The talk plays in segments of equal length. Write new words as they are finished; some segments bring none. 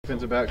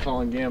defensive back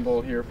Collin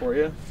Gamble here for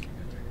you.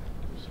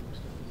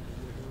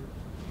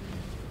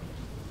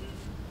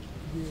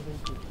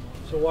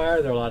 So why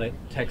are there a lot of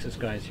Texas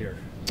guys here?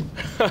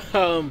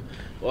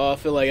 Well, I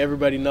feel like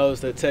everybody knows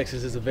that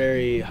Texas is a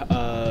very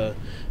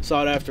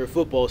sought-after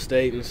football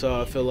state, and so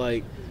I feel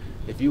like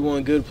if you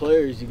want good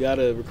players, you got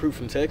to recruit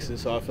from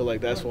Texas. So I feel like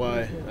that's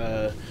why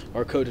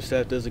our coaching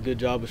staff does a good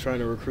job of trying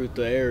to recruit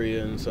the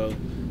area, and so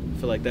I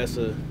feel like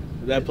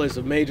that plays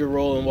a major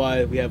role in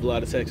why we have a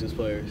lot of Texas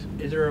players.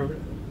 Is there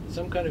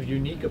some kind of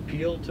unique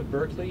appeal to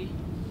Berkeley,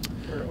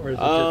 or is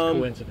it just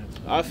coincidence?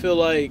 I feel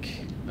like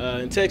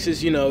in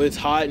Texas, you know, it's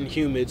hot and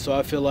humid, so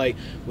I feel like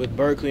with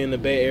Berkeley in the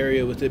Bay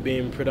Area, with it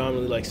being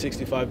predominantly like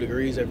 65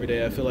 degrees every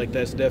day, I feel like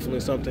that's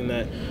definitely something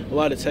that a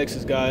lot of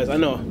Texas guys, I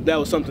know that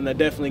was something that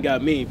definitely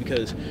got me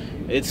because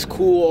it's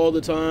cool all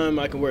the time.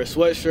 I can wear a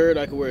sweatshirt,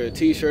 I can wear a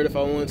t-shirt if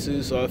I want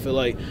to, so I feel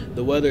like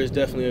the weather is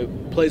definitely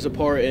plays a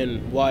part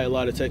in why a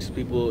lot of Texas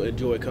people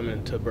enjoy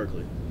coming to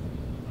Berkeley.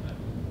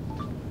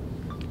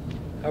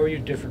 How are you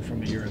different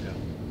from a year ago?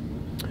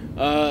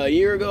 A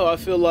year ago, I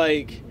feel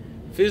like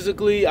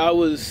physically I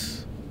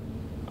was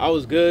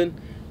good,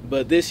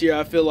 but this year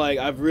I feel like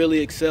I've really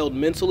excelled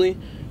mentally,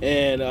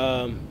 and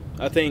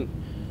I think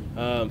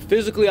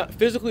physically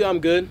I'm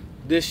good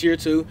this year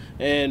too,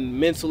 and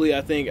mentally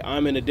I think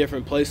I'm in a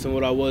different place than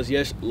what I was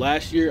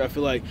last year. I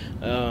feel like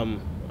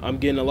I'm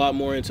getting a lot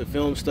more into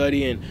film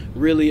study and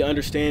really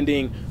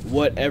understanding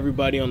what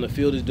everybody on the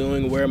field is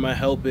doing, where my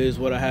help is,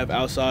 what I have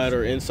outside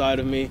or inside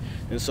of me.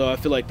 And so I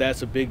feel like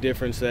that's a big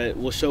difference that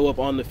will show up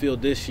on the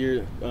field this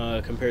year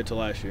compared to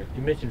last year.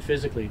 You mentioned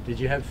physically. Did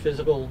you have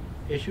physical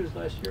issues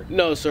last year?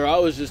 No, sir. I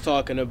was just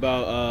talking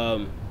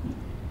about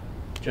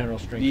general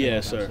strength.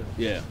 Yeah, sir.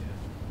 Yeah.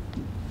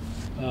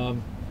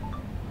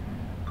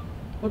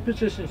 What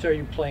positions are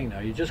you playing now?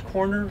 You just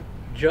corner,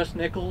 just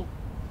nickel?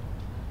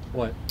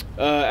 What?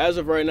 As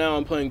of right now,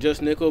 I'm playing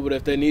just nickel, but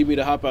if they need me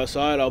to hop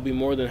outside, I'll be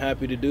more than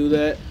happy to do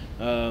that.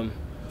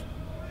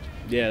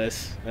 Yeah,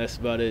 that's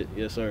about it.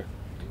 Yes, sir.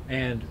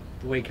 And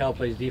the way Cal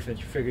plays defense,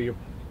 you figure you're,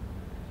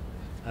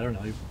 I don't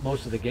know,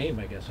 most of the game,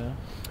 I guess, huh?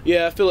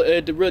 Yeah, I feel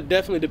it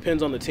definitely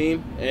depends on the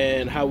team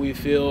and how we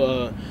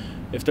feel.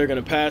 If they're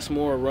going to pass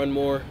more or run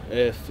more.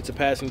 If it's a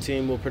passing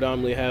team, we'll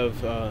predominantly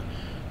have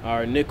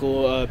our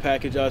nickel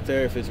package out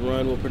there. If it's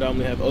run, we'll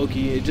predominantly have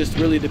Oki. It just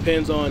really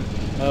depends on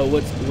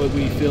what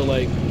we feel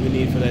like we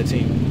need for that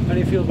team. How do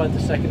you feel about the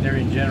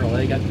secondary in general?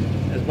 They got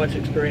as much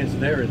experience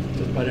there as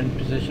just about any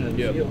position in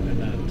the field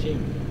in the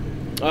team.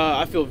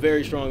 I feel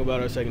very strong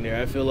about our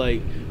secondary. I feel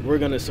like we're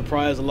going to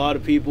surprise a lot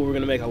of people. We're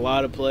going to make a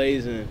lot of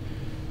plays, and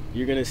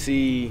you're going to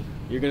see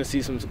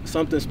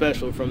something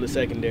special from the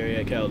secondary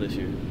at Cal this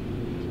year.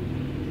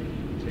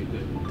 Okay,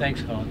 good.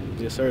 Thanks, Collin.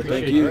 Yes, sir.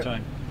 Appreciate Thank you. your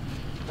time.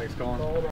 Thanks, Collin.